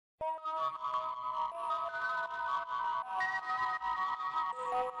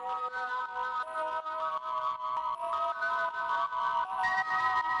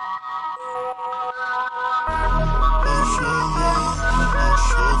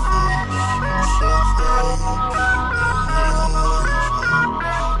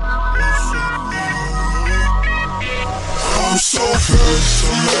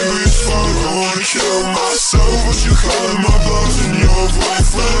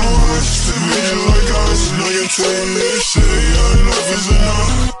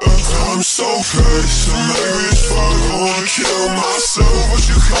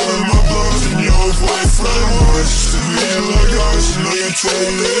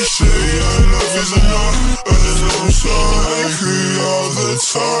they say enough is enough, but then I'm so angry all the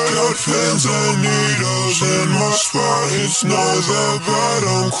time. Got pins and needles in my spine. It's not that bad,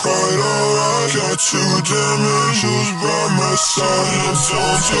 I'm quite alright. Got 2 damn angels by my side. I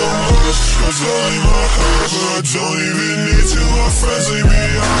don't do much, cause I leave my house, but I don't even need to. My friends leave me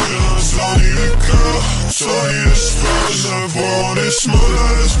out, and I don't need a girl, don't need a spouse. And I want it small,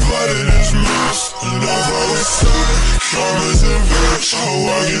 not his blood in his mouth. And I've always said, karma's a bitch. I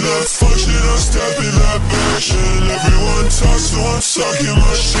walk in that function, I step in that bitch. And everyone talks, so I'm talking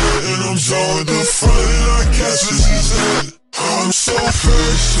my shit. And I'm done with the front, and I guess this is it. I'm so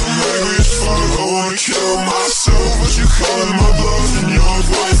pissed, I'm angry as fuck. I wanna kill myself, but you calling my bluff. And your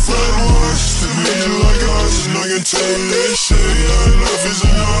boyfriend wants to be like us, and I can take this shit. Enough is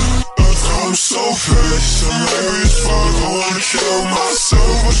enough. I'm so pissed, I'm angry as fuck. I wanna kill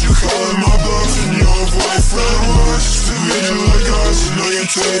myself, but you calling my bluff. And your boyfriend wants to be like us, and I can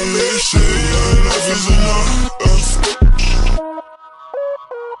take this shit.